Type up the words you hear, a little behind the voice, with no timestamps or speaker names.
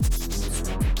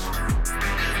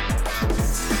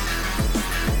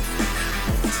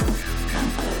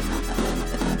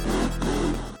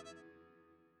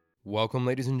Welcome,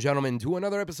 ladies and gentlemen, to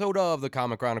another episode of the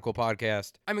Comic Chronicle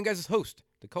podcast. I'm your guys' host,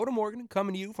 Dakota Morgan,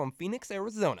 coming to you from Phoenix,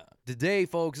 Arizona. Today,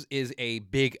 folks, is a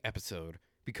big episode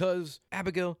because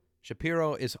Abigail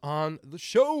Shapiro is on the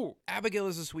show. Abigail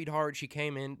is a sweetheart. She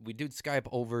came in. We did Skype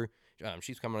over.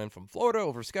 She's coming in from Florida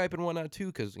over Skype and whatnot, too,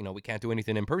 because, we can't do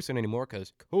anything in person anymore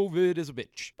because COVID is a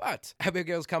bitch. But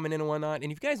Abigail's coming in and whatnot,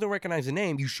 and if you guys don't recognize the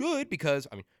name, you should because,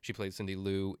 she played Cindy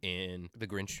Lou in The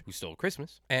Grinch Who Stole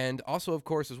Christmas. And also, of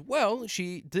course, as well,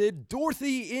 she did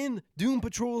Dorothy in Doom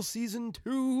Patrol Season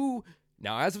 2.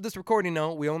 Now, as of this recording,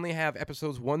 we only have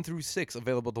episodes 1 through 6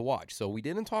 available to watch, so we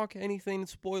didn't talk anything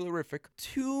spoilerific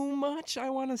too much,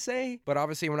 I want to say. But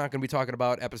obviously, we're not going to be talking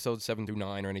about episodes 7 through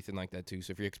 9 or anything like that, too.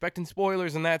 So if you're expecting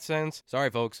spoilers in that sense,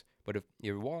 sorry, folks. But if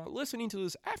you're listening to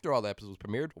this after all the episodes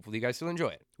premiered, hopefully you guys still enjoy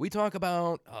it. We talk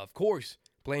about, of course,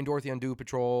 playing Dorothy on Doom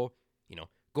Patrol,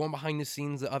 going behind the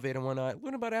scenes of it and whatnot,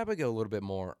 learn about Abigail a little bit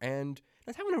more, and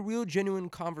just having a real genuine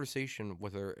conversation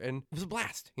with her, and it was a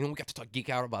blast. We got to talk geek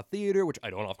out about theater, which I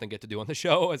don't often get to do on the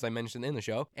show, as I mentioned in the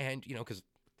show, and, because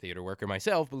theater worker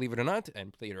myself, believe it or not,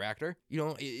 and theater actor,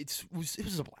 it was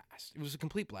a blast. It was a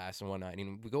complete blast and whatnot.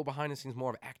 We go behind the scenes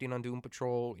more of acting on Doom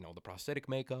Patrol, the prosthetic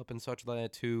makeup and such like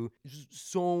that too. It's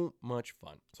just so much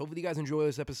fun. So hopefully you guys enjoy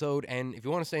this episode, and if you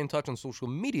want to stay in touch on social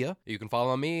media, you can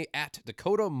follow me at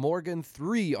Dakota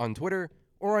Morgan3 on Twitter,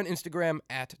 or on Instagram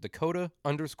at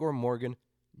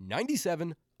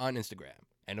Dakota_Morgan97 on Instagram.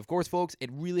 And of course, folks,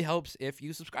 it really helps if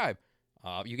you subscribe.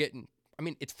 You get...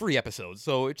 it's free episodes,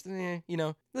 so it's, at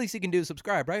least you can do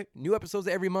subscribe, right? New episodes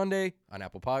every Monday on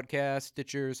Apple Podcasts,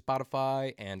 Stitcher,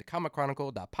 Spotify, and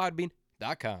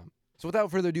comicchronicle.podbean.com. So without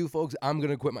further ado, folks, I'm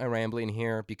going to quit my rambling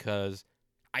here because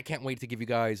I can't wait to give you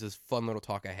guys this fun little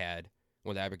talk I had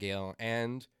with Abigail,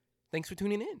 and thanks for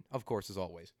tuning in, of course, as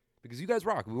always, because you guys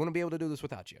rock. We wouldn't be able to do this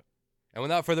without you. And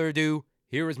without further ado,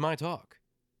 here is my talk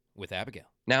with Abigail.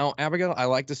 Now, Abigail, I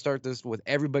like to start this with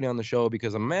everybody on the show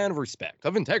because I'm a man of respect,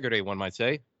 of integrity, one might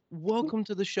say. Welcome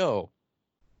to the show.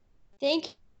 Thank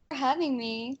you for having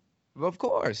me. Of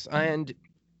course. And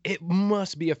it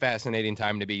must be a fascinating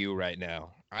time to be you right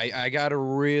now. I got to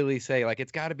really say,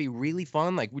 it's got to be really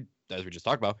fun. As we just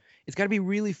talked about, it's got to be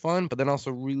really fun, but then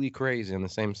also really crazy in the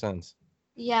same sense.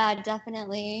 Yeah,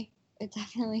 definitely. It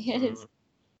definitely is.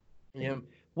 Yeah.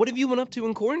 What have you been up to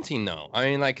in quarantine, though?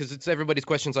 Because it's everybody's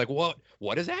questions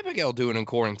what is Abigail doing in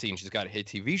quarantine? She's got a hit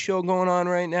TV show going on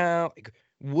right now.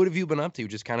 What have you been up to?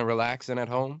 Just kind of relaxing at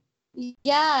home?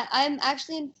 Yeah, I'm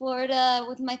actually in Florida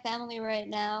with my family right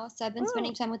now, so I've been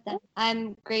spending time with them.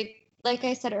 I'm great. Like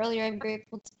I said earlier, I'm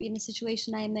grateful to be in the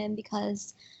situation I'm in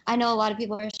because I know a lot of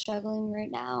people are struggling right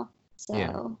now. So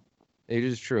yeah, it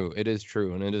is true. It is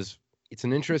true, and it's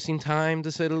an interesting time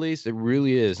to say the least. It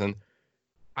really is, and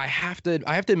I have to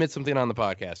admit something on the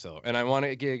podcast, though, and I want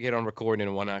to get on recording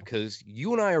and whatnot, because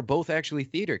you and I are both actually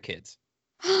theater kids.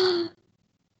 Yay!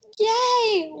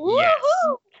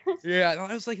 Woohoo! Yes. Yeah,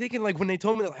 I was thinking, when they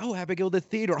told me, oh, Abigail did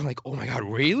theater, I'm like, oh my God,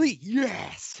 really?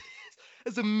 Yes!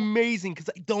 That's amazing, because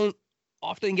I don't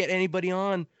often get anybody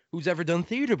on who's ever done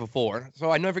theater before,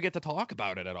 so I never get to talk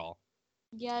about it at all.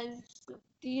 Yes,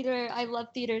 theater. I love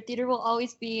theater. Theater will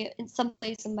always be in some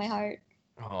place in my heart.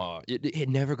 Oh, it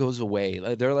never goes away.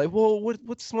 They're like, well,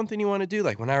 what's one thing you want to do?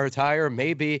 When I retire,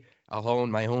 maybe I'll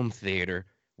own my own theater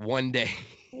one day.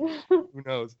 Who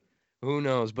knows? Who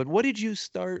knows? But what did you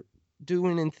start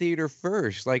doing in theater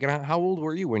first? How old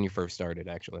were you when you first started,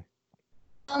 actually?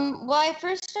 Well, I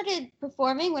first started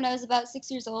performing when I was about 6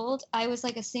 years old. I was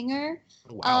a singer.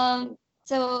 Wow.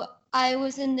 So I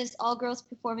was in this all-girls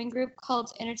performing group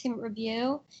called Entertainment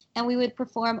Review, and we would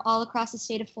perform all across the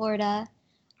state of Florida.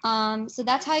 So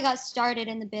that's how I got started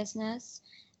in the business.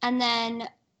 And then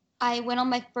I went on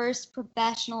my first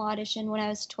professional audition when I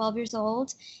was 12 years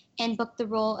old and booked the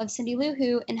role of Cindy Lou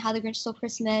Who in How the Grinch Stole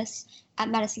Christmas at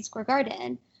Madison Square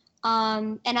Garden.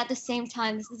 And at the same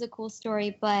time, this is a cool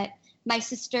story, but my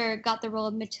sister got the role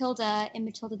of Matilda in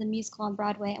Matilda the Musical on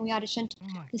Broadway, and we auditioned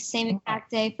the same exact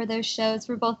day for those shows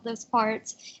for both of those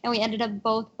parts, and we ended up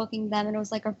both booking them, and it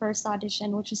was our first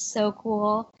audition, which was so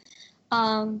cool.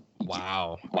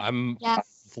 Wow. I'm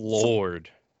floored.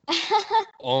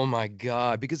 Oh my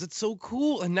God, because it's so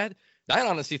cool, and that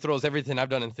honestly throws everything I've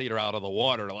done in theater out of the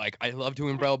water. I love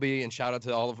doing Brelby, and shout out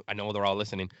to all of, I know they're all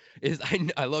listening,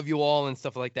 I love you all and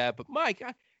stuff like that, but Mike,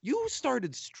 you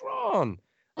started strong.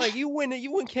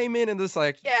 You came in and just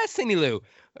yeah, Cindy Lou,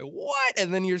 what?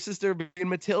 And then your sister being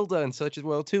Matilda and such as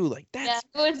well too. That's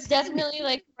yeah, it was definitely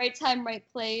right time, right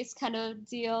place kind of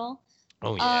deal.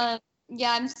 Oh yeah.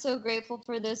 Yeah, I'm so grateful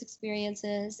for those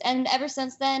experiences. And ever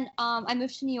since then, I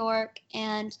moved to New York,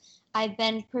 and I've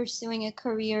been pursuing a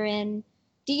career in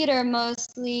theater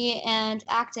mostly and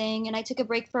acting, and I took a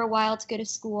break for a while to go to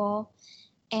school.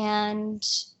 And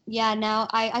yeah, now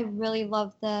I really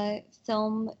love the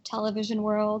film television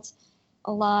world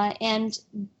a lot. And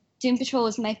Doom Patrol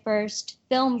was my first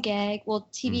film gig, well,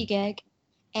 TV gig,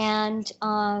 and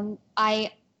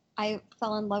I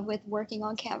fell in love with working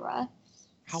on camera.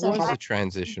 How So was the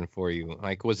transition for you?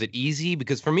 Like, was it easy?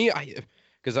 Because for me,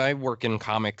 because I work in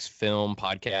comics, film,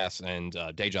 podcasts, and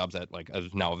day jobs at like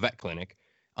now a vet clinic.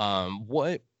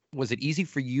 What was it easy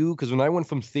for you? Because when I went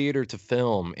from theater to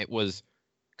film, it was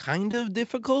kind of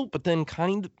difficult, but then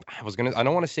I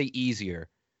don't want to say easier,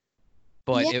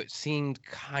 but yeah, it seemed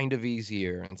kind of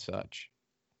easier and such.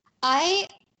 I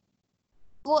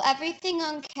well, everything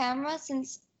on camera,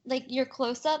 since like your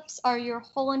close-ups are your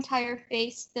whole entire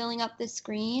face filling up the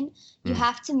screen, you Mm.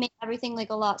 have to make everything like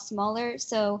a lot smaller.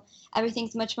 So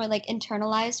everything's much more like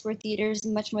internalized, where theater is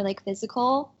much more like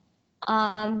physical,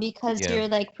 because Yeah. you're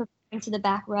like preparing to the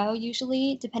back row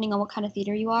usually, depending on what kind of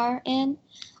theater you are in.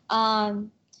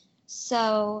 Um,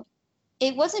 so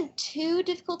it wasn't too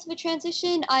difficult of a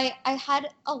transition. I had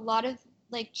a lot of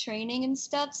like training and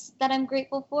stuff that I'm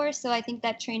grateful for. So I think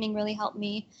that training really helped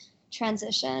me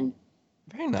transition.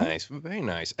 Very nice, very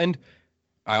nice. And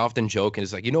I often joke, and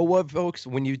it's like, you know what, folks,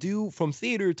 when you do from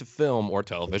theater to film or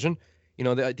television,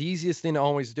 the easiest thing to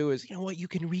always do is, you know what, you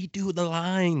can redo the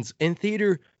lines. In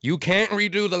theater, you can't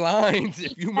redo the lines.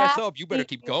 If you mess up, you better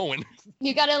Exactly. keep going.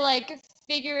 You gotta like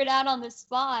figure it out on the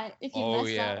spot if you Oh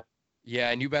mess yeah. up.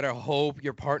 Yeah, and you better hope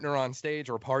your partner on stage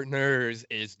or partners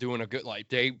is doing a good, like,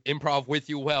 they improv with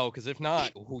you well, because if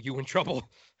not, ooh, you in trouble.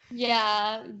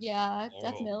 Yeah, yeah, Oh.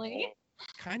 definitely.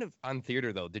 Kind of on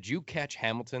theater though. Did you catch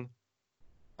Hamilton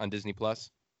on Disney Plus?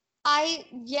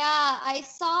 I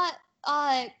saw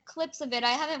clips of it.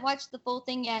 I haven't watched the full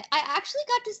thing yet. I actually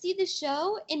got to see the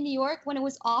show in New York when it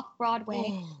was off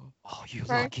Broadway. Oh, you First,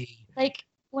 lucky. like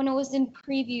when it was in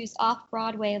previews off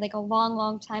Broadway, like a long,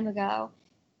 long time ago.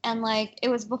 And like it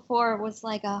was before it was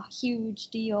like a huge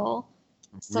deal.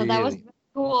 So that was Really?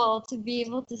 cool to be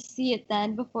able to see it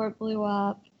then before it blew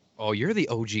up. Oh, you're the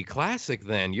OG classic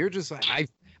then. You're just like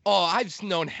I've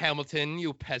known Hamilton,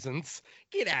 you peasants.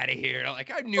 Get out of here.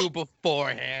 Like I knew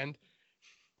beforehand.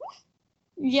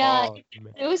 Yeah, Oh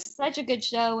man. it was such a good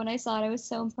show when I saw it. I was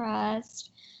so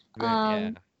impressed. Yeah.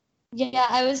 Um, yeah,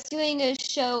 I was doing a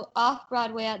show off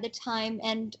Broadway at the time,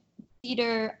 and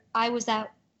I was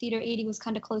at Theater 80 was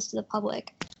kind of close to the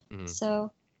public. Mhm.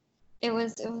 So it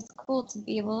was cool to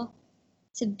be able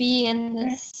to be in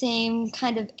the same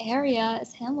kind of area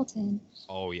as Hamilton.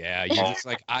 Oh yeah. You're just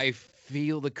like, I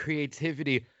feel the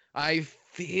creativity. I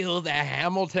feel the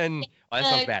Hamilton. Oh, that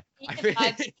sounds The bad. I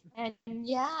creative feel vibes, and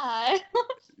yeah.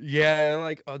 Yeah,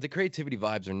 like the creativity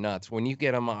vibes are nuts. When you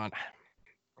get them on,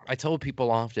 I tell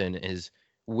people often is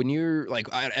when you're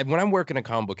like when I'm working in the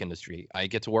comic book industry, I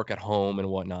get to work at home and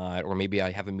whatnot, or maybe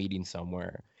I have a meeting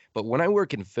somewhere. But when I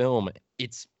work in film,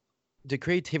 it's the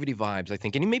creativity vibes, I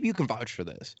think, and maybe you can vouch for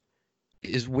this,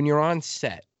 is when you're on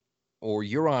set or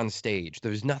you're on stage,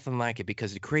 there's nothing like it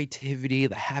because the creativity,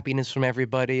 the happiness from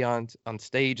everybody on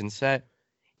stage and set,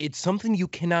 it's something you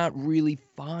cannot really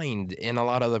find in a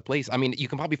lot of other places. I mean, you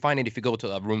can probably find it if you go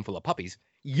to a room full of puppies.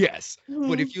 Yes.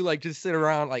 But Mhm. if you like just sit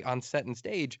around like on set and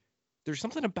stage, there's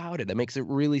something about it that makes it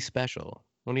really special.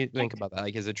 What do you think about that?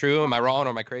 Like, is it true? Am I wrong or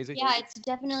am I crazy? Yeah, it's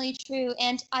definitely true.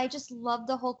 And I just love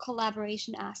the whole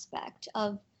collaboration aspect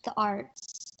of the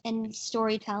arts and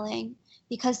storytelling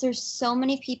because there's so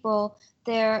many people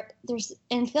there's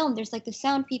in film, there's like the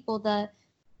sound people, the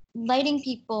lighting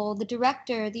people, the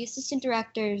director, the assistant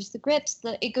directors, the grips,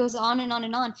 it goes on and on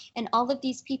and on. And all of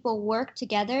these people work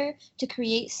together to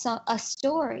create a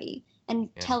story and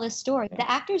Yeah. tell a story. The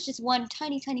actor is just one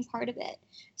tiny, tiny part of it.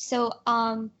 So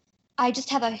I just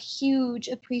have a huge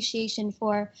appreciation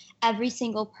for every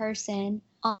single person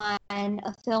on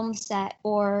a film set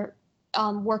or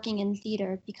working in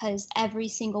theater because every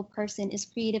single person is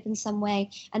creative in some way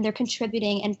and they're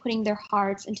contributing and putting their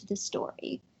hearts into the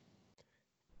story.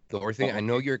 Dorothy, I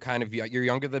know you're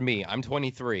younger than me. I'm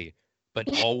 23, but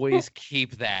always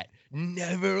keep that.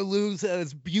 Never lose that.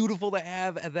 It's beautiful to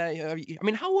have that. I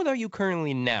mean, how old are you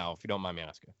currently now, if you don't mind me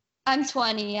asking? I'm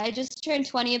 20. I just turned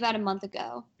 20 about a month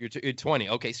ago. You're 20.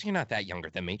 Okay, so you're not that younger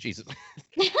than me. Jesus.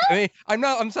 I mean, I'm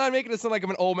not making it sound like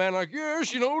I'm an old man. Like,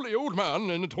 yes, the old man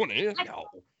in the 20. I No.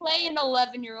 play an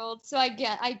 11-year-old, so I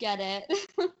get it.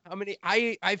 How many?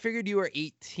 I figured you were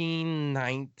 18,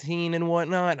 19, and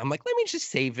whatnot. I'm like, let me just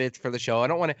save it for the show. I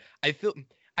don't want to.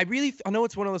 I know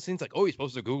it's one of those things like, oh, you're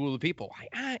supposed to Google the people.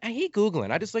 I hate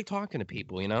Googling. I just like talking to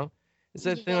people, you know? It's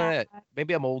that thing Yeah. like that.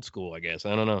 Maybe I'm old school, I guess.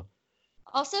 I don't know.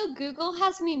 Also, Google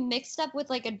has me mixed up with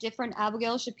like a different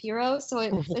Abigail Shapiro, so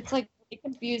it's like really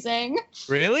confusing.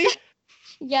 Really?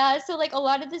 Yeah, so like a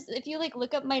lot of this, if you like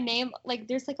look up my name, like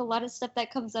there's like a lot of stuff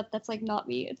that comes up that's like not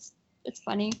me. It's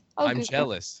funny. Oh, I'm Google.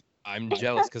 jealous. I'm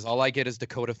jealous because all I get is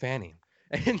Dakota Fanning.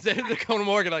 Instead of Dakota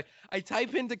Morgan, like I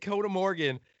type in Dakota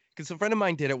Morgan because a friend of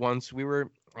mine did it once. We were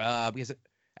because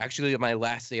actually my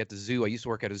last day at the zoo, I used to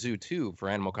work at a zoo too for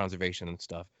animal conservation and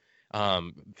stuff.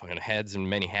 Fucking heads and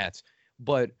many hats.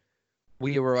 But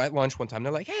we were at lunch one time.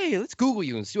 They're like, "Hey, let's Google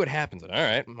you and see what happens." Like, all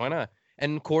right, why not?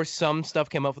 And of course, some stuff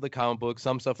came up for the comic book,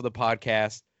 some stuff for the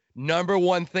podcast. Number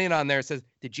one thing on there says,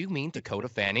 "Did you mean Dakota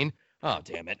Fanning?" Oh,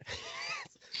 damn it.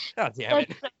 Oh, damn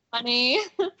That's it. so funny.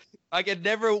 I could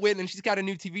never win, and she's got a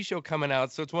new TV show coming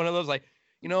out, so it's one of those like,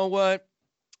 you know what?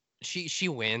 She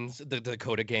wins the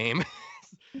Dakota game.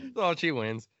 Oh, she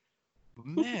wins.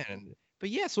 Man. But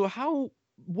yeah, so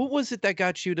what was it that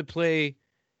got you to play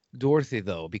Dorothy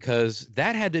though? Because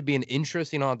that had to be an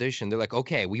interesting audition. They're like,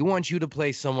 okay, we want you to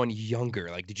play someone younger.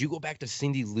 Like, did you go back to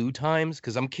Cindy Lou times?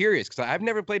 Because I'm curious, because I've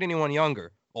never played anyone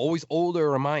younger. Always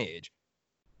older or my age.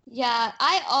 Yeah,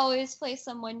 I always play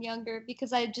someone younger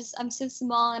because I'm so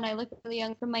small and I look really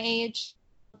young for my age.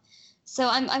 So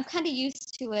I'm kind of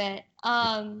used to it.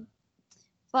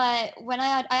 But when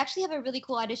I actually have a really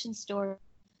cool audition story.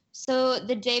 So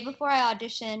the day before I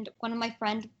auditioned, one of my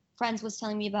friends was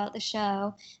telling me about the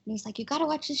show, and he's like, "You gotta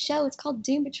watch this show. It's called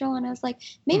Doom Patrol." And I was like,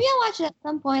 "Maybe I'll watch it at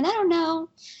some point. I don't know."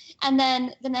 And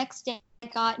then the next day, I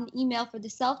got an email for the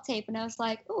self tape, and I was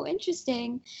like, "Oh,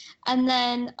 interesting." And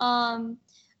then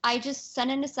I just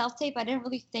sent in a self tape. I didn't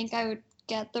really think I would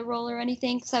get the role or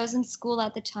anything because I was in school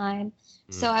at the time,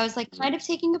 so I was like kind of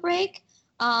taking a break.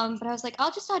 But I was like,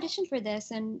 I'll just audition for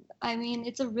this, and I mean,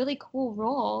 it's a really cool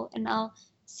role, and I'll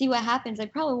see what happens. I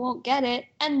probably won't get it.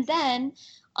 And then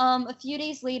a few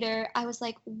days later, I was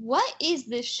like, what is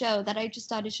this show that I just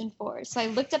auditioned for? So I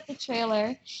looked up the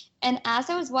trailer, and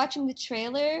as I was watching the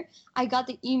trailer, I got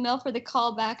the email for the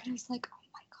callback, and I was like, oh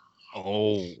my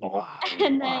Oh, God.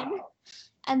 wow.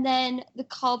 And then the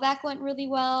callback went really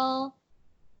well.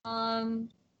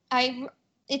 I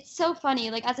It's so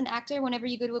funny. Like as an actor, whenever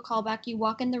you go to a callback, you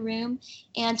walk in the room,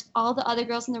 and all the other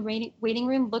girls in the waiting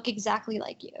room look exactly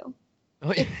like you.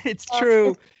 Oh, It's it's so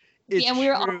true. It's and we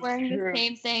were all true. wearing the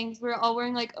same things. We were all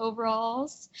wearing like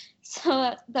overalls,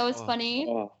 so that was Oh,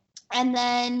 funny. And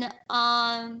then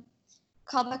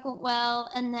callback went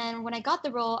well. And then when I got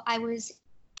the role, I was in a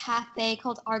cafe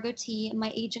called Argo Tea, and my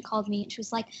agent called me, and she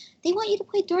was like, "They want you to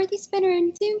play Dorothy Spinner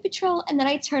in Doom Patrol." And then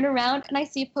I turn around and I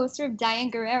see a poster of Diane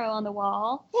Guerrero on the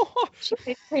wall. She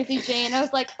plays Crazy Jane. And I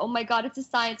was like, "Oh my God, it's a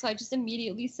sign!" So I just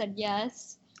immediately said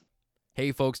yes.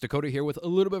 Hey folks, Dakota here with a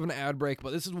little bit of an ad break,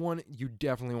 but this is one you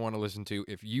definitely want to listen to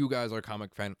if you guys are a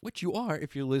comic fan, which you are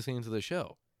if you're listening to the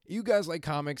show. You guys like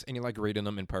comics and you like reading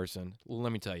them in person.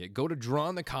 Let me tell you, go to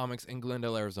Drawn the Comics in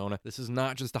Glendale, Arizona. This is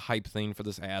not just a hype thing for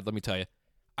this ad. Let me tell you,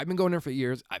 I've been going there for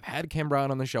years. I've had Cam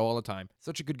Brown on the show all the time.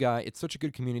 Such a good guy. It's such a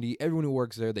good community. Everyone who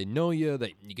works there, they know you.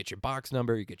 You get your box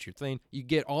number. You get your thing. You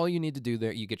get all you need to do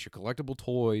there. You get your collectible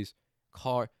toys,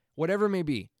 car, whatever it may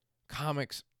be.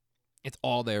 Comics. It's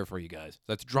all there for you guys.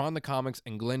 That's Drawn the Comics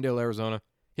in Glendale, Arizona.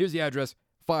 Here's the address,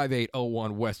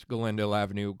 5801 West Glendale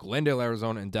Avenue, Glendale,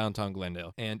 Arizona, in downtown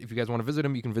Glendale. And if you guys want to visit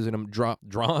them, you can visit them,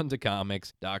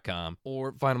 drawntocomics.com,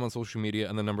 or find them on social media,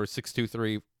 and the number is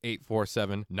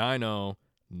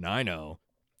 623-847-9090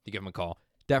 to give them a call.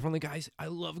 Definitely, guys, I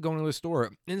love going to the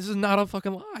store. And this is not a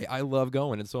fucking lie. I love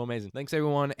going. It's so amazing. Thanks,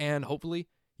 everyone, and hopefully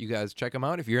you guys check them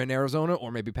out if you're in Arizona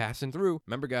or maybe passing through.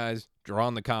 Remember, guys,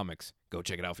 Drawn the Comics. Go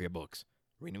check it out for your books.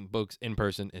 Reading books in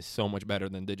person is so much better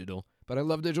than digital. But I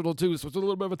love digital too, so it's a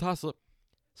little bit of a toss-up.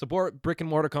 Support brick and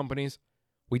mortar companies.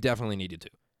 We definitely need you to.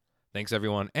 Thanks,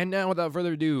 everyone. And now, without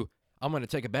further ado, I'm going to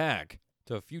take it back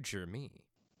to future me.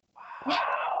 Wow.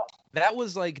 That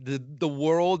was like the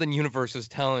world and universe is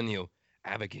telling you,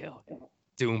 Abigail,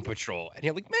 Doom Patrol. And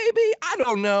you're like, maybe, I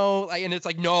don't know. And it's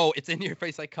like, no, it's in your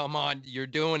face. Like, come on, you're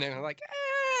doing it. And I'm like,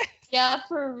 eh. Yeah,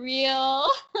 for real.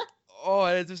 Oh,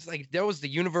 it's just like that was the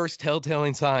universe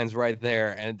telltale signs right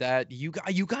there, and that you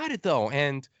got it though.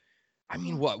 And I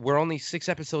mean, what? We're only 6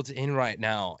 episodes in right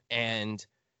now, and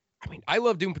I mean, I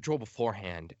love Doom Patrol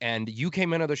beforehand, and you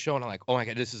came into the show, and I'm like, oh my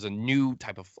God, this is a new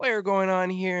type of flair going on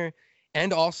here.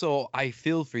 And also, I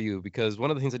feel for you because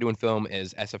one of the things I do in film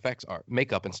is SFX art,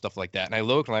 makeup, and stuff like that. And I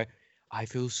look like I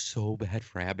feel so bad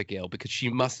for Abigail because she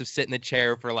must have sit in the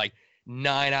chair for like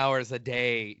 9 hours a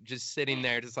day, just sitting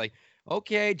there, just like,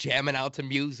 okay, jamming out to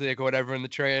music or whatever in the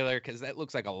trailer, because that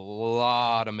looks like a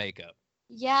lot of makeup.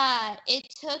 Yeah, it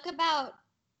took about,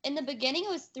 in the beginning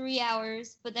it was 3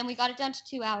 hours, but then we got it down to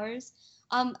 2 hours.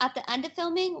 At the end of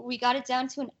filming, we got it down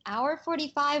to an hour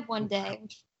 45 one day,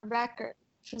 which was a record,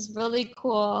 which was really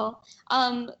cool.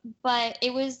 But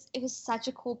it was such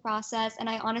a cool process, and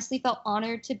I honestly felt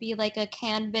honored to be like a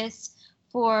canvas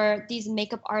for these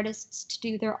makeup artists to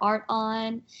do their art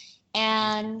on.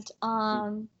 And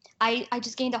I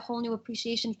just gained a whole new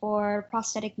appreciation for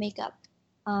prosthetic makeup.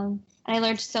 And I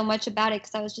learned so much about it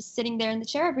because I was just sitting there in the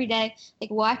chair every day,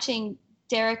 like watching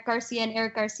Derek Garcia and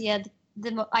Eric Garcia,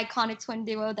 the iconic twin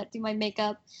duo that do my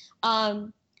makeup,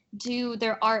 do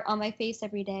their art on my face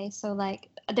every day. So like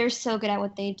they're so good at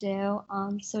what they do,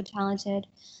 so talented.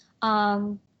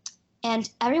 Um, and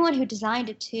everyone who designed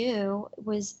it too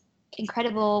was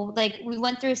incredible. Like we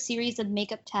went through a series of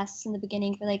makeup tests in the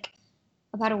beginning for like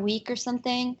about a week or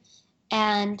something,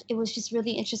 and it was just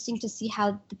really interesting to see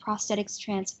how the prosthetics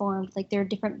transformed. Like there are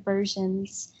different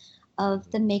versions of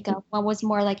the makeup. One was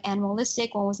more like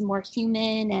animalistic, one was more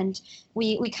human, and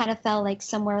we kind of felt like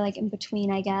somewhere like in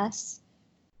between, I guess.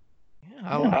 Yeah,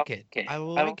 I like it. I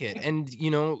like it. And,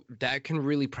 that can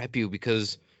really prep you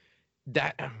because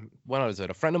that, what was it?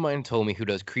 A friend of mine told me who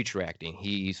does creature acting.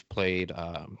 He's played,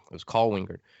 it was Carl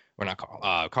Wingard, or not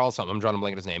Carl, Carl something. I'm drawing a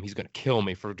blank at his name. He's going to kill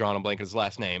me for drawing a blank at his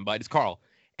last name, but it's Carl.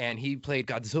 And he played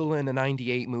Godzilla in the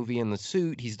 98 movie in the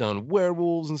suit. He's done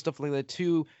werewolves and stuff like that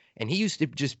too. And he used to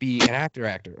just be an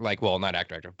actor, like, well, not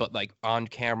actor, but like on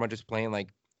camera, just playing like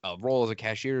a role as a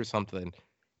cashier or something.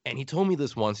 And he told me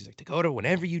this once. He's like, Dakota,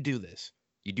 whenever you do this,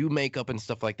 you do makeup and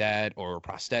stuff like that, or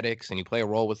prosthetics, and you play a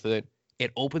role with it,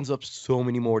 it opens up so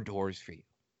many more doors for you.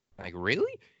 Like,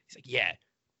 really? He's like, yeah,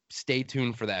 stay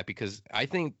tuned for that because I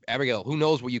think, Abigail, who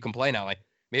knows what you can play now? Like,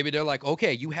 maybe they're like,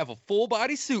 okay, you have a full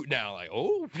body suit now. Like,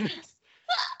 oh.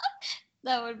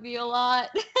 That would be a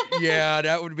lot. Yeah,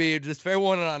 that would be just fair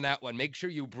warning on that one. Make sure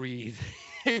you breathe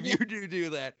if you do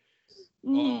that.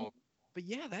 Mhm. Oh, but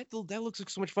yeah, that looks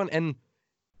like so much fun. And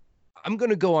I'm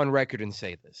gonna go on record and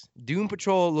say this: Doom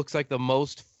Patrol looks like the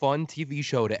most fun TV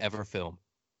show to ever film.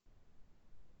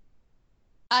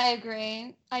 I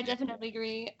agree. I definitely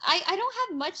agree. I don't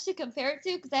have much to compare it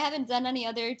to because I haven't done any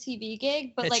other TV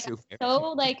gig, but That's like so I'm fair.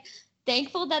 so like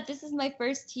thankful that this is my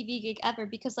first TV gig ever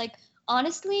because like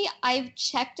honestly, I've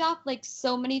checked off like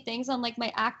so many things on like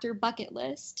my actor bucket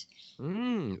list.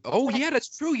 Oh Like yeah,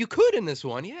 that's true. You could in this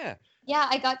one, yeah. yeah,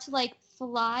 I got to like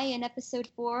fly in episode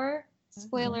 4.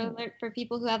 Spoiler alert for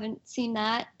people who haven't seen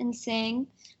that and sing,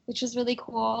 which was really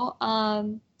cool.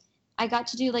 I got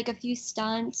to do like a few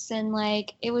stunts and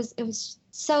like it was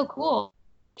so cool.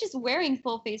 Just wearing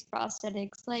full face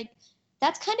prosthetics, like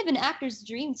that's kind of an actor's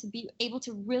dream to be able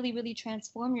to really, really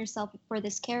transform yourself for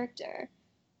this character.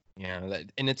 Yeah,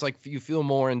 and it's like you feel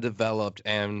more and developed.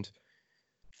 And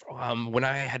when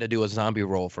I had to do a zombie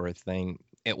role for a thing,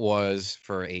 it was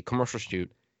for a commercial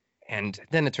shoot, and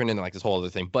then it turned into like this whole other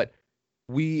thing. But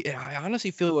I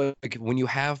honestly feel like when you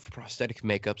have prosthetic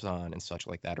makeups on and such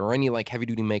like that, or any like heavy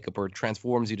duty makeup, or it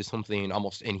transforms you to something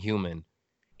almost inhuman,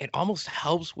 it almost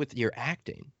helps with your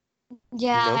acting,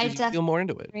 Yeah, I because you feel more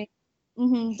into it.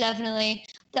 definitely. Definitely.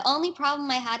 The only problem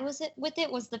I had with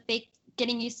it was the fake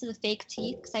getting used to the fake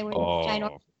teeth because I wear these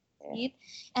ginormous Oh, teeth,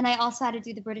 and I also had to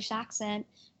do the British accent,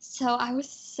 so I was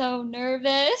so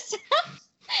nervous.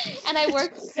 And I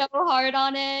worked so hard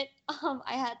on it.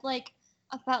 I had like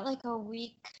about like a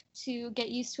week to get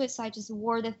used to it, so I just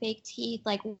wore the fake teeth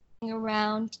like walking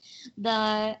around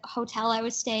the hotel I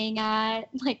was staying at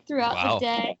like throughout the wow.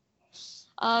 day.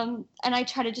 And I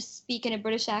try to just speak in a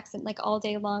British accent like all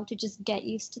day long to just get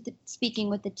used to the speaking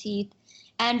with the teeth.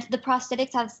 And the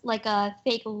prosthetics have like a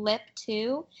fake lip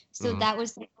too, so Mhm. that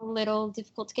was like, a little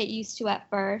difficult to get used to at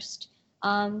first.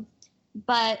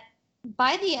 But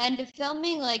by the end of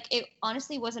filming, like it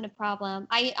honestly wasn't a problem.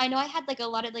 I know I had like a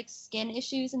lot of like skin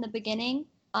issues in the beginning,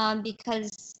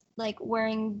 because like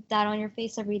wearing that on your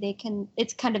face every day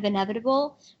it's kind of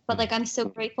inevitable. But like I'm so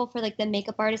grateful for like the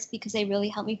makeup artists because they really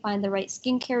helped me find the right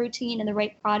skincare routine and the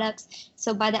right products.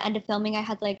 So by the end of filming, I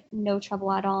had like no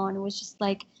trouble at all, and it was just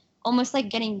like almost like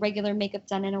getting regular makeup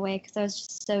done in a way because I was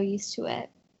just so used to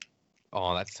it.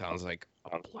 Oh, that sounds like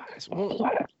a blast. Well,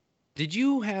 did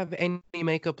you have any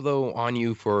makeup though on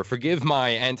you for forgive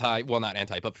my not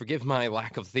anti, but forgive my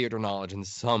lack of theater knowledge in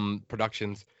some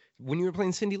productions when you were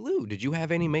playing Cindy Lou? Did you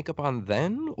have any makeup on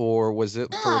then, or was it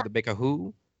for Yeah, the Becca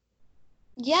Who?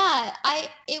 yeah. I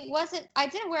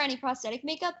didn't wear any prosthetic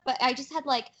makeup, but I just had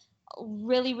like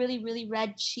really, really, really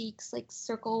red cheeks, like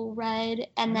circle red,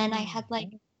 and then I had like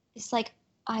this like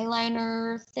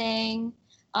eyeliner thing.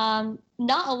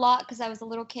 Not a lot because I was a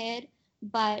little kid,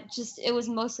 but just it was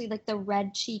mostly like the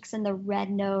red cheeks and the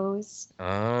red nose.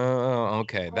 Oh,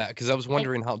 okay. That because I was Like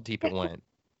wondering how deep it went.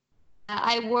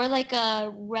 I wore like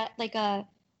a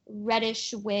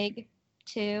reddish wig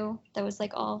too. That was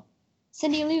like all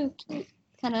Cindy Lou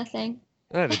kind of thing.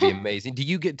 That'd be amazing. Do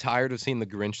you get tired of seeing the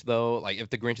Grinch though? Like if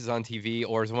the Grinch is on TV,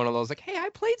 or is one of those like, hey, I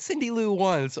played Cindy Lou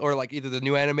once, or like either the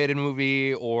new animated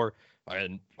movie, or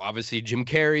and obviously Jim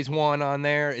Carrey's one on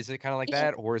there. Is it kind of like Yeah.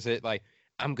 that, or is it like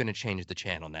I'm gonna change the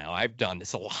channel now? I've done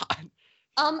this a lot.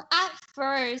 At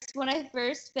first, when I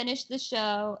first finished the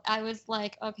show, I was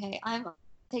like, okay, I'm gonna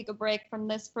take a break from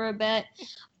this for a bit.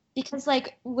 Because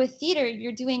like with theater,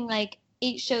 you're doing like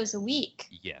 8 shows a week.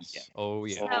 Yes. Oh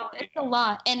yeah. So it's a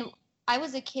lot. And I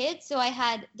was a kid, so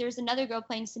there's another girl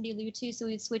playing Cindy Lou too, so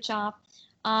we'd switch off.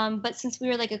 But since we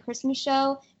were like a Christmas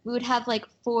show, we would have like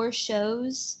 4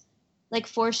 shows, like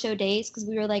 4 show days, because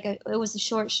we were like it was a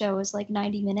short show, it was like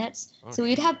 90 minutes. So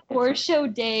we'd have 4 show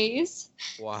days.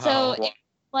 Wow. So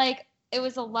like it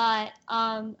was a lot.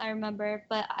 I remember,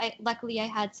 but luckily I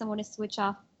had someone to switch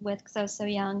off with because I was so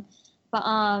young. But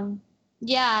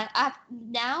yeah,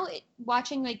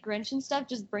 watching like Grinch and stuff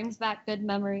just brings back good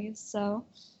memories. So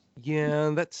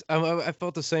Yeah, that's I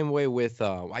felt the same way with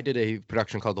I did a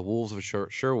production called The Wolves of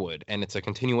Sherwood, and it's a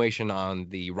continuation on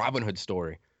the Robin Hood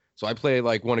story. So I play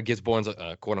like one of Gisborne's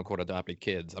quote unquote adopted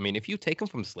kids. I mean, if you take them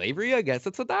from slavery, I guess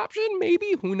it's adoption,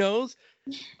 maybe, who knows?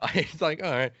 It's like,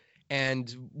 all right.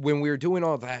 And when we were doing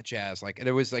all that jazz, like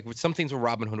there was like some things where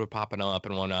Robin Hood were popping up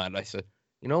and whatnot. And I said,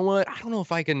 you know what? I don't know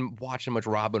if I can watch so much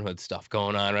Robin Hood stuff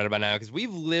going on right about now because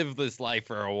we've lived this life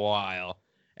for a while.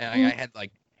 And I had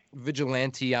like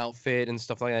vigilante outfit and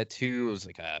stuff like that too. It was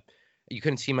like you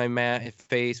couldn't see my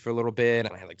face for a little bit,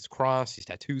 and I had like this cross, these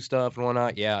tattoo stuff and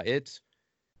whatnot. Yeah, it's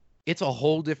a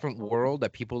whole different world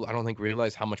that people I don't think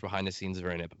realize how much behind the scenes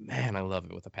are in it. But man, I love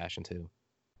it with a passion too.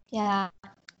 yeah,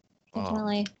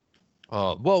 definitely.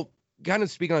 Well, kind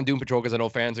of speaking on Doom Patrol because I know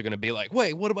fans are gonna be like,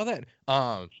 wait, what about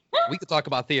that? We could talk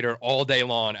about theater all day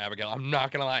long, Abigail. I'm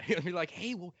not gonna lie. It'll be like,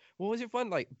 hey, well, what was your fun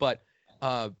like? But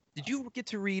did you get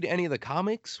to read any of the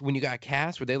comics when you got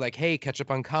cast? Were they like, hey, catch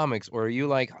up on comics, or are you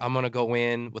like, I'm gonna go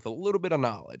in with a little bit of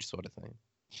knowledge, sort of thing?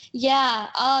 Yeah.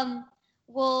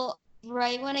 Well,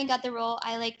 right when I got the role,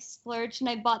 I like splurged and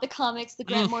I bought the comics, the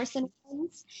Grant Morrison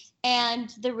ones, and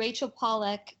the Rachel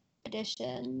Pollack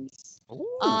editions.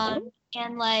 Ooh.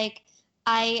 And like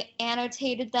I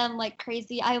annotated them like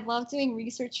crazy. I love doing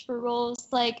research for roles.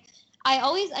 Like I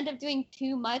always end up doing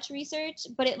too much research,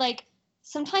 but it like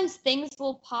sometimes things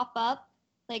will pop up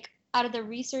like out of the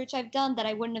research I've done that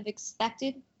I wouldn't have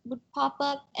expected would pop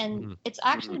up, and it's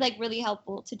actually like really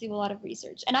helpful to do a lot of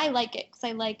research. And I like it because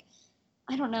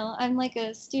I don't know, I'm like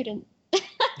a student.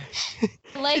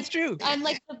 Like It's true. I'm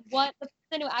like the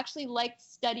person who actually likes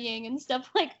studying and stuff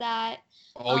like that.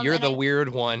 Oh, you're the weird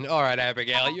one. All right,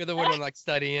 Abigail, you're the one who likes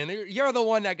studying. You're the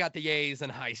one that got the A's in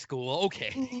high school.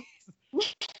 Okay.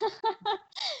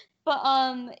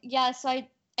 But yeah, so I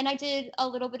did a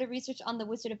little bit of research on the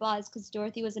Wizard of Oz because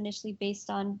Dorothy was initially based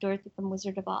on Dorothy from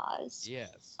Wizard of Oz.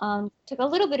 Yes. Took a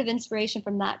little bit of inspiration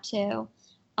from that too.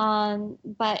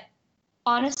 But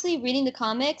honestly, reading the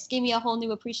comics gave me a whole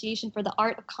new appreciation for the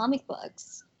art of comic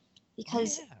books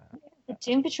because the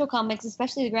Doom Patrol comics,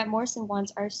 especially the Grant Morrison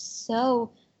ones, are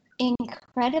so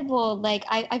incredible. Like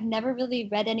I've never really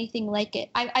read anything like it.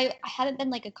 I haven't been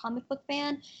like a comic book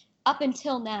fan up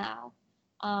until now.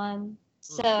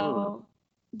 So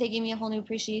they gave me a whole new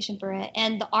appreciation for it,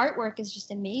 and the artwork is just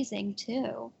amazing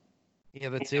too. Yeah,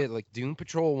 that's it. Like Doom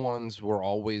Patrol ones were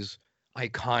always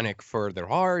iconic for their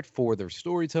art, for their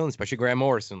storytelling, especially Grant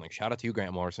Morrison. Like shout out to you,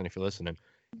 Grant Morrison, if you're listening.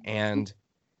 And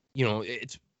you know,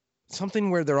 it's something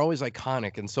where they're always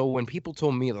iconic. And so when people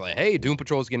told me like, "Hey, Doom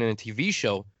Patrol's getting a TV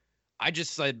show," I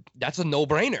just said that's a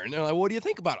no-brainer. And they're like, "What do you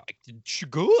think about it?" Like, it's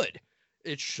good.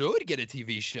 It should get a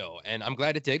TV show, and I'm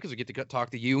glad it did because we get to talk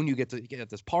to you, and you get to get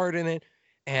this part in it,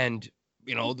 and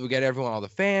you know we get everyone, all the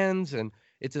fans, and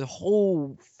it's a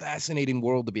whole fascinating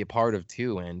world to be a part of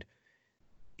too. And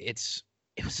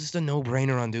it was just a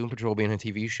no-brainer on Doom Patrol being a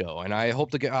TV show, and I hope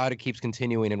to God it keeps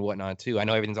continuing and whatnot too. I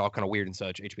know everything's all kind of weird and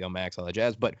such, HBO Max, all that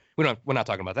jazz, but we're not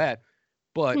talking about that.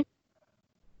 But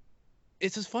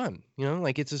it's just fun, you know,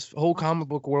 like it's this whole comic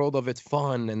book world of it's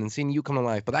fun, and then seeing you come to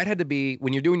life. But that had to be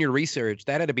when you're doing your research,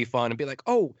 that had to be fun and be like,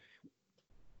 oh,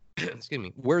 excuse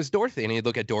me, where's Dorothy? And you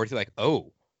look at Dorothy like,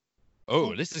 oh,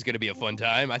 this is gonna be a fun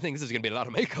time. I think this is gonna be a lot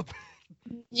of makeup.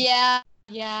 Yeah,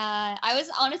 Yeah, I was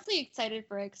honestly excited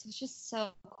for it because it's just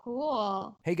so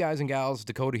cool. Hey guys and gals,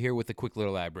 Dakota here with a quick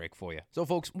little ad break for you. So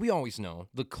folks, we always know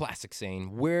the classic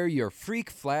saying, wear your freak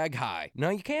flag high.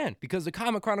 Now you can, because the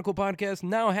Comic Chronicle podcast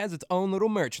now has its own little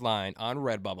merch line on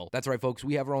Redbubble. That's right folks,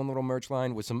 we have our own little merch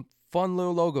line with some fun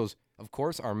little logos. Of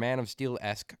course, our Man of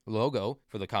Steel-esque logo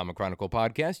for the Comic Chronicle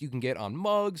podcast you can get on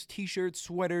mugs, t-shirts,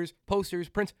 sweaters, posters,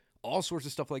 prints, all sorts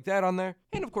of stuff like that on there.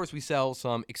 And of course, we sell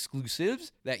some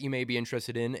exclusives that you may be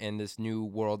interested in this new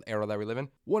world era that we live in.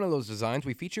 One of those designs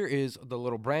we feature is the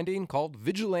little branding called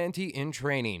Vigilante in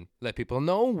Training. Let people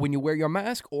know when you wear your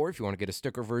mask, or if you want to get a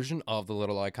sticker version of the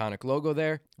little iconic logo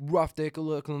there, rough dick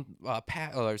looking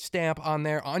stamp on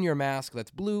there on your mask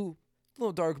that's blue, a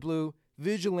little dark blue,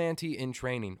 Vigilante in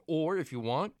Training. Or if you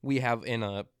want, we have in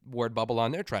a word bubble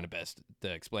on there, trying to best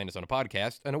to explain this on a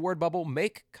podcast, and a word bubble,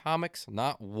 make comics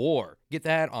not war. Get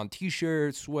that on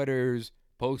t-shirts, sweaters,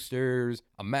 posters,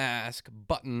 a mask,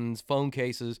 buttons, phone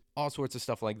cases, all sorts of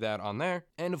stuff like that on there.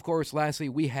 And of course, lastly,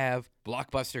 we have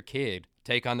Blockbuster Kid.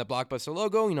 Take on the Blockbuster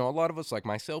logo. You know, a lot of us, like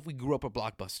myself, we grew up with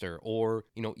Blockbuster. Or,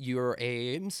 you know, you're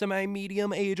a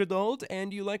semi-medium age adult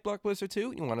and you like Blockbuster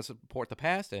too. You want to support the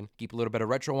past and keep a little bit of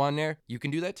retro on there. You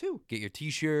can do that too. Get your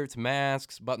t-shirts,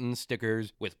 masks, buttons,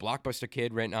 stickers with Blockbuster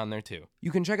Kid written on there too. You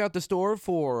can check out the store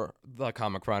for the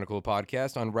Comic Chronicle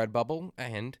podcast on Redbubble.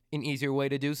 And an easier way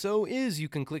to do so is you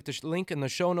can click the link in the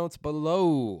show notes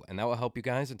below. And that will help you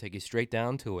guys and take you straight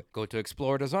down to it. Go to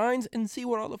Explore Designs and see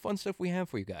what all the fun stuff we have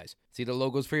for you guys. See the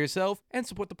logos for yourself and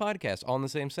support the podcast all in the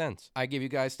same sense. I give you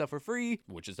guys stuff for free,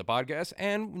 which is the podcast,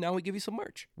 and now we give you some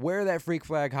merch. Wear that freak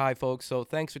flag high, folks. So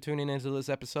thanks for tuning into this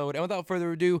episode. And without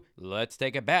further ado, let's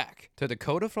take it back to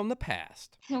Dakota from the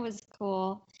past. It was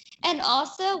cool. And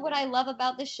also what I love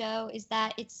about the show is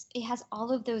that it has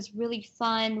all of those really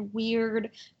fun,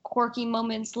 weird, quirky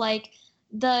moments like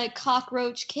the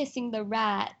cockroach kissing the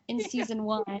rat in season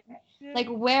 1. Like,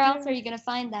 where else are you going to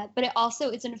find that? But it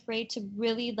also isn't afraid to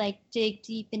really, like, dig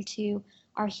deep into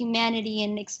our humanity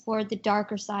and explore the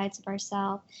darker sides of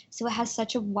ourselves. So it has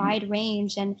such a wide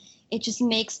range, and it just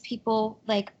makes people,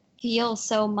 like, feel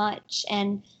so much.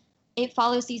 And it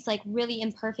follows these, like, really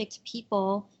imperfect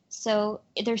people. So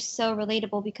they're so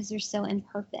relatable because they're so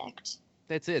imperfect.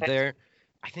 That's it.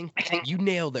 I think you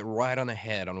nailed it right on the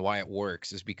head on why it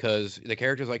works, is because the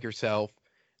characters like yourself,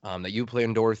 that you play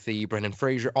in Dorothy, Brendan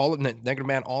Fraser, all of Negative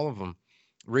Man, all of them,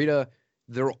 Rita,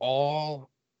 they're all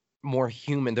more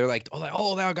human. They're like, oh,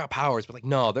 they all got powers, but like,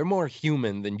 no, they're more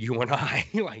human than you and I.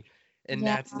 Like, and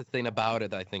Yeah. that's the thing about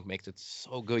it that I think makes it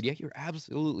so good. Yeah, you're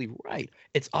absolutely right.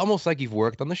 It's almost like you've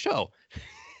worked on the show.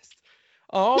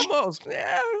 Almost.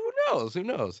 Yeah,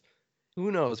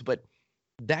 who knows? But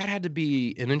that had to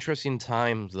be an interesting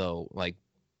time, though, like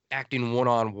acting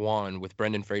one-on-one with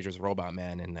Brendan Fraser's Robot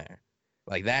Man in there.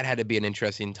 Like, that had to be an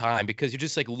interesting time because you're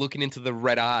just, like, looking into the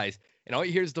red eyes, and all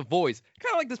you hear is the voice.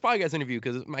 Kind of like this podcast interview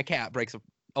because my cat breaks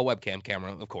a webcam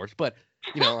camera, of course. But,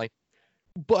 you know, like,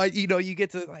 you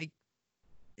get to, like,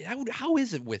 how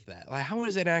is it with that? Like, how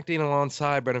is it acting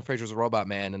alongside Brendan Fraser's Robot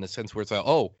Man in the sense where it's like,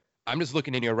 oh, I'm just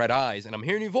looking in your red eyes, and I'm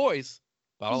hearing your voice,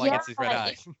 but all I get is these red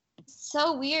eyes.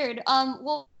 So weird.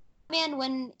 Well, man,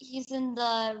 when he's in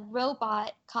the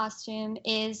robot costume,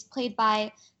 is played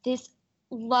by this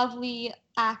lovely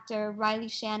actor, Riley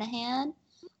Shanahan.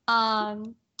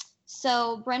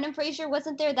 So Brendan Fraser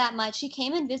wasn't there that much. He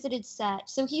came and visited set,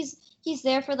 so he's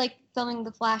there for like filming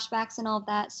the flashbacks and all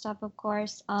that stuff, of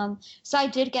course. So I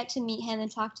did get to meet him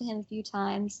and talk to him a few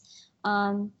times.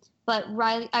 But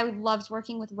Riley, I loved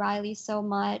working with Riley so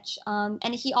much.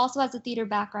 And he also has a theater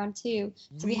background too.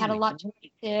 So we had a lot to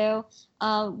do.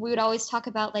 We would always talk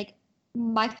about like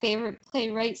my favorite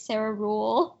playwright, Sarah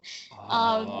Rule.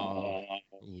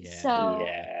 Yes.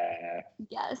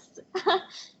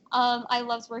 I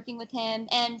loved working with him.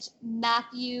 And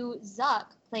Matthew Zuck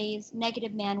plays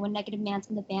Negative Man when Negative Man's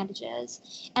in the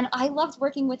bandages. And I loved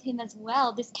working with him as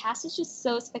well. This cast is just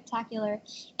so spectacular.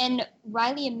 And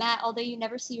Riley and Matt, although you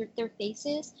never see their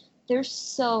faces, they're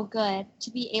so good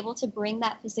to be able to bring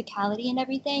that physicality and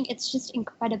everything. It's just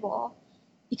incredible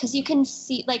because you can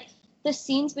see, like, the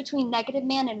scenes between Negative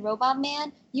Man and Robot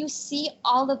Man, you see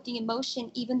all of the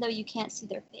emotion even though you can't see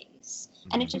their face.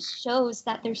 And it just shows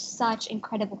that they're such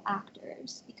incredible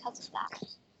actors because of that.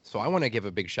 So I want to give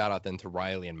a big shout out then to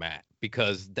Riley and Matt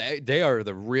because they are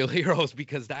the real heroes,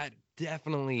 because that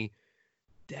definitely,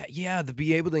 to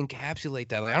be able to encapsulate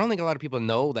that. Like, I don't think a lot of people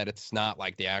know that it's not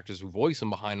like the actors who voice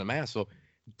them behind the mask. So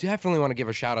definitely want to give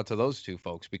a shout out to those two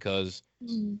folks because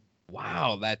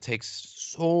wow, that takes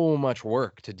so much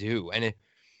work to do. And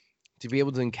to be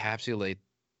able to encapsulate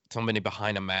somebody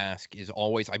behind a mask is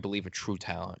always, I believe, a true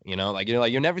talent. You know, like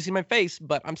you'll never see my face,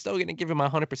 but I'm still gonna give it my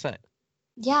 100%.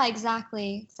 Yeah,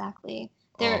 exactly. Oh,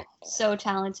 They're so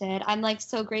talented. I'm like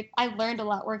so great. I learned a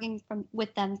lot working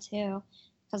with them too,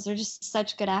 because they're just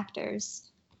such good actors.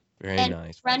 very And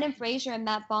nice. Brendan Fraser and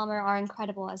Matt Bomer are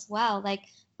incredible as well. Like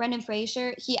Brendan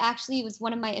Fraser, he actually was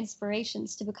one of my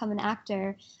inspirations to become an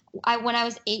actor. When I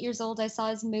was 8 years old, I saw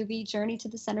his movie Journey to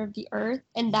the Center of the Earth,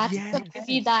 and that's the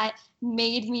movie Yes. that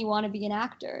made me want to be an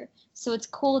actor. So it's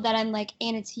cool that I'm like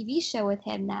in a TV show with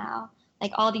him now,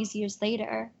 like all these years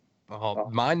later.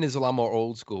 Mine is a lot more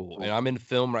old school, and I'm in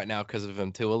film right now because of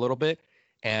him too a little bit.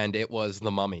 And it was the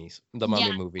Yeah, Mummy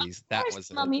of movies. That course,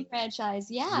 was it. Mummy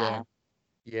franchise. Yeah. Yeah.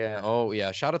 Yeah. Oh,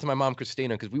 yeah. Shout out to my mom,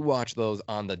 Christina, because we watched those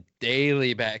on the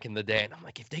daily back in the day. And I'm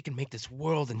like, if they can make this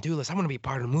world and do this, I want to be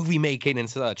part of movie making and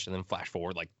such. And then flash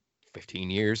forward like 15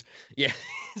 years. Yeah.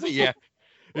 So, yeah.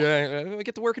 Yeah. I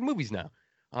get to work in movies now.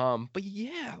 But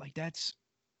yeah, like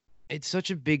it's such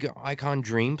a big icon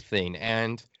dream thing.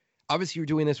 And obviously you're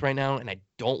doing this right now. And I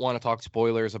don't want to talk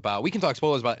spoilers about, we can talk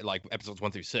spoilers about like episodes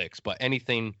 1 through 6, but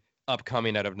anything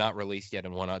upcoming that have not released yet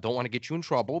and whatnot. Don't want to get you in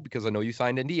trouble because I know you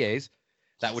signed NDAs.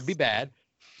 That would be Yes. bad.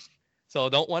 So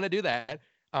don't want to do that.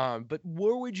 But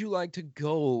where would you like to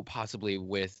go possibly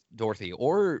with Dorothy?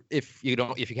 Or if you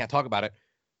can't talk about it,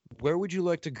 where would you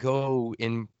like to go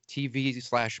in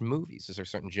TV/movies? Is there a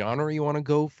certain genre you want to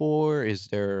go for? Is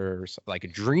there like a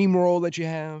dream role that you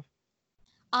have?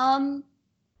 Um.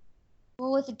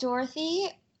 Well, with Dorothy,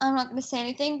 I'm not going to say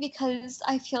anything because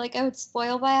I feel like I would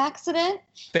spoil by accident.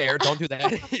 Fair, don't do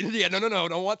that. Yeah, no,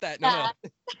 don't want that. No.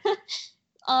 Yeah.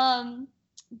 Um,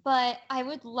 but I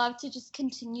would love to just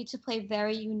continue to play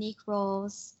very unique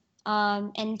roles.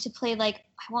 And to play like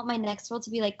I want my next role to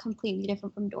be like completely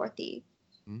different from Dorothy.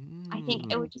 I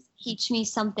think it Mm. would just teach me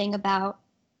something about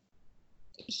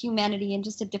humanity and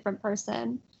just a different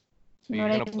person. So You know you're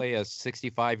what I gonna mean? play a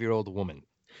 65-year-old woman.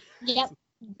 Yep,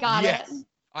 got it. Yes,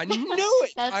 I knew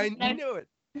it. That's I what I'm knew it.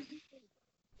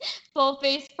 full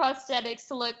face prosthetics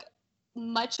to look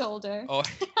much older. Oh,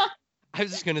 I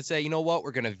was just gonna say, you know what?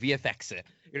 We're gonna VFX it.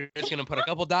 You're just gonna put a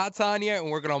couple dots on you, and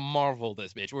we're gonna Marvel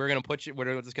this bitch. We're gonna put you.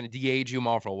 We're just gonna de-age you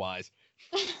Marvel wise.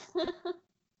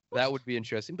 That would be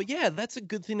interesting. But yeah, that's a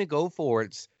good thing to go for.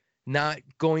 It's not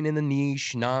going in the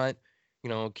niche, not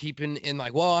keeping in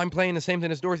like, well, I'm playing the same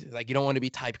thing as Dorothy. Like you don't want to be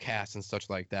typecast and such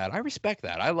like that. I respect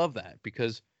that. I love that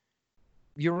because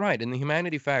you're right. In the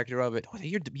humanity factor of it,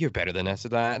 you're better than us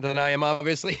than I am,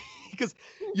 obviously, because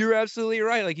you're absolutely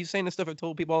right. Like you saying the stuff I've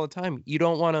told people all the time. You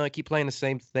don't want to keep playing the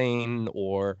same thing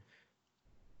or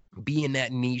be in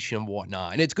that niche and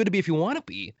whatnot. And it's good to be if you want to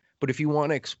be, but if you want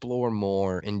to explore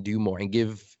more and do more and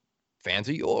give fans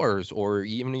of yours or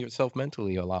even yourself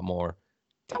mentally a lot more,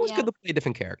 it's always Yeah. good to play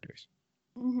different characters.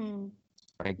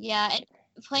 Right? Yeah, and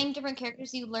playing different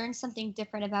characters, you learn something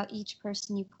different about each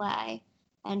person you play,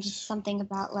 and just something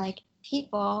about like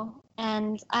people.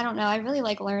 And I don't know, I really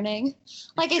like learning.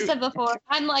 Like I said before,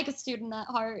 I'm like a student at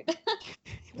heart.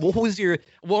 What was your?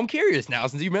 Well, I'm curious now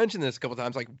since you mentioned this a couple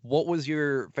times. Like, what was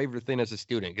your favorite thing as a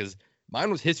student? Because mine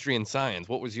was history and science.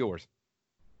 What was yours?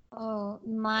 Oh,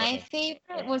 my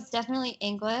favorite was definitely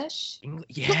English.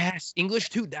 Yes, English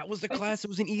too. That was the class. It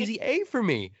was an easy A for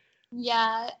me.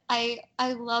 Yeah, I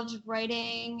loved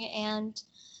writing and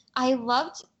I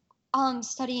loved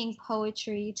studying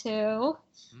poetry too.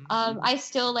 I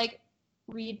still like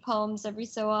read poems every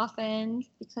so often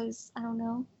because I don't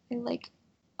know, I like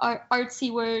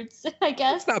artsy words, I It's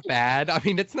guess. not bad. I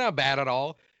mean, it's not bad at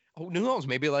all. Who knows?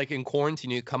 Maybe like in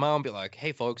quarantine, you come out and be like,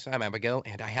 "Hey, folks, I'm Abigail,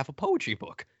 and I have a poetry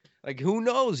book." Like, who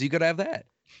knows? You could have that.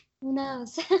 Who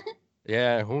knows?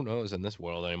 Yeah, who knows in this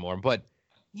world anymore? But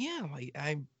yeah, like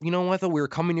you know what? Though we were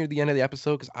coming near the end of the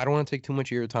episode because I don't want to take too much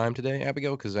of your time today,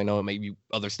 Abigail, because I know it may be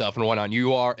other stuff and whatnot.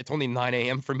 You are. It's only 9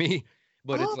 a.m. for me,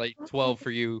 but it's Oh, like 12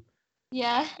 for you.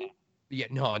 yeah. Yeah,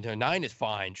 no, 9 is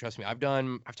fine. Trust me. I've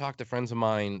talked to friends of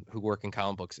mine who work in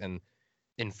comic books and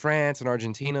in France and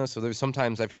Argentina. So there's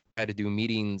sometimes I've had to do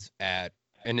meetings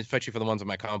and especially for the ones of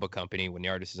my comic book company when the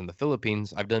artist is in the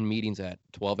Philippines, I've done meetings at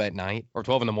 12 at night or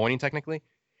 12 in the morning technically.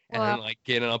 And then Wow. like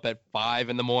getting up at 5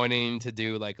 in the morning to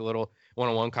do like a little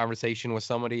one-on-one conversation with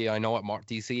somebody I know at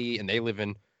DC and they live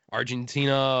in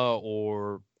Argentina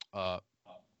or uh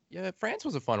yeah, France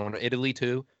was a fun one. Italy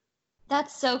too.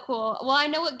 That's so cool. Well, I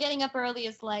know what getting up early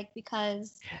is like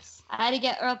because Yes. I had to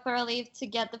get up early to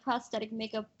get the prosthetic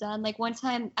makeup done. Like one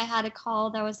time I had a call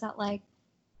that was at like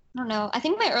I don't know. I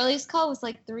think my earliest call was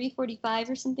like 3:45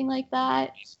 or something like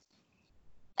that.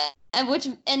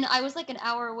 And I was like an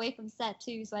hour away from set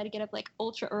too, so I had to get up like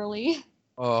ultra early.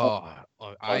 Oh,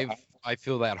 I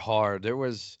feel that hard. There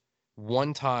was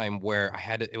one time where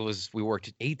we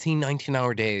worked 18,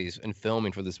 19-hour days in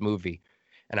filming for this movie.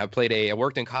 And I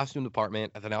worked in costume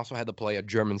department, and then I also had to play a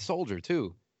German soldier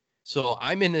too. So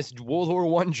I'm in this World War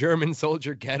One German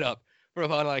soldier getup for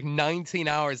about like 19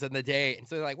 hours in the day. And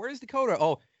so they're like, "Where's Dakota?"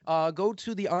 "Oh, go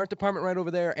to the art department right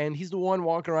over there, and he's the one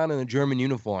walking around in a German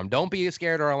uniform. Don't be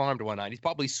scared or alarmed one night. He's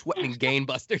probably sweating gain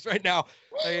busters right now."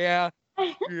 Yeah,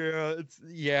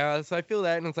 yeah. So I feel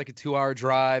that, and it's like a 2-hour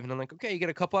drive, and I'm like, okay, you get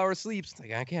a couple hours sleep. It's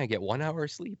like, I can't get 1 hour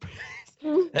of sleep.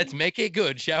 Let's make it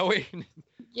good, shall we?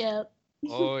 Yep.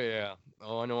 Oh yeah.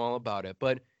 Oh, I know all about it.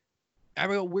 But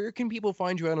Abigail, where can people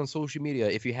find you out on social media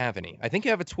if you have any? I think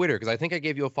you have a Twitter because I think I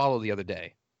gave you a follow the other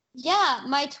day. Yeah,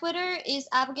 my Twitter is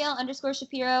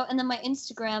Abigail_Shapiro, and then my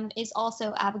Instagram is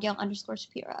also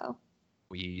Abigail_Shapiro.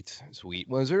 Sweet, sweet.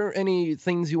 Was there any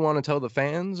things you want to tell the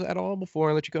fans at all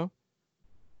before I let you go?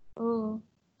 Ooh.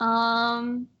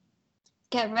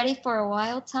 Get ready for a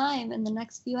wild time in the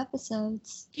next few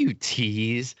episodes. You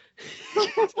tease.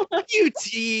 You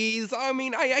tease. I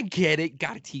mean, I get it.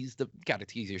 Gotta tease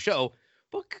your show.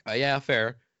 But yeah,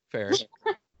 fair. Fair.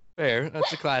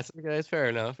 That's a classic, guys. Fair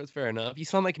enough. It's fair enough. You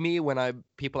sound like me when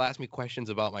people ask me questions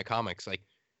about my comics, like,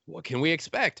 what can we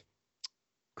expect?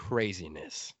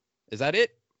 Craziness. Is that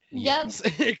it? Yep. Yes.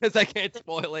 Because I can't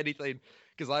spoil anything.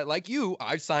 Because like you,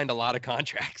 I've signed a lot of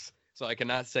contracts, so I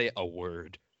cannot say a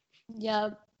word.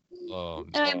 Yep.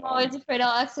 And I'm always afraid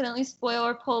I'll accidentally spoil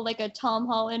or pull like a Tom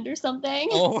Holland or something.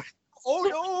 Oh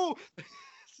no.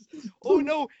 Oh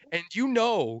no. And speaking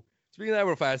of that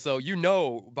real fast, so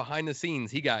behind the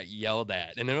scenes he got yelled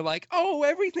at, and they're like, "Oh,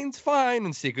 everything's fine,"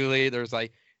 and secretly there's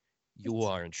like, "You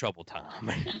are in trouble,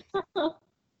 Tom."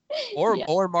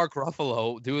 Or Mark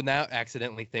Ruffalo doing that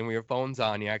accidentally thing where your phone's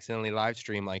on, you accidentally live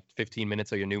stream like 15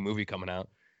 minutes of your new movie coming out.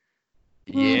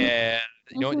 Yeah.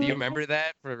 Do you remember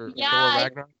that for Thor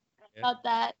Ragnarok? About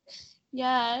that.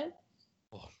 Yeah.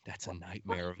 Oh, that's a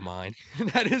nightmare of mine.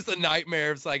 That is a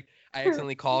nightmare. It's like I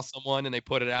accidentally call someone and they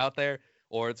put it out there,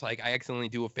 or it's like I accidentally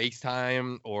do a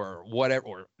FaceTime or whatever,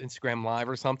 or Instagram Live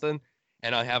or something,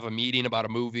 and I have a meeting about a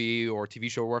movie or a TV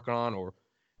show we're working on, or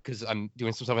because I'm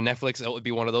doing some stuff on Netflix, it would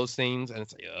be one of those things, and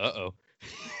it's like,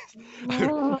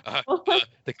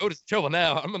 Dakota's in trouble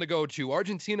now. I'm gonna go to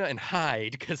Argentina and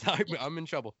hide because I'm in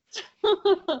trouble.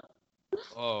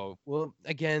 Oh, well,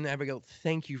 again, Abigail,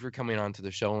 thank you for coming on to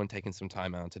the show and taking some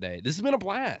time out today. This has been a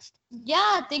blast.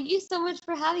 Yeah, thank you so much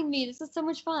for having me. This is so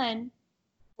much fun.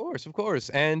 Of course.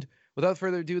 And without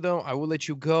further ado, though, I will let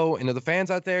you go. And to the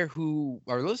fans out there who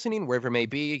are listening, wherever it may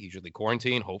be, usually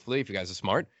quarantine, hopefully, if you guys are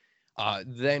smart,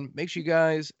 then make sure you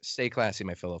guys stay classy,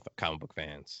 my fellow comic book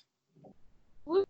fans.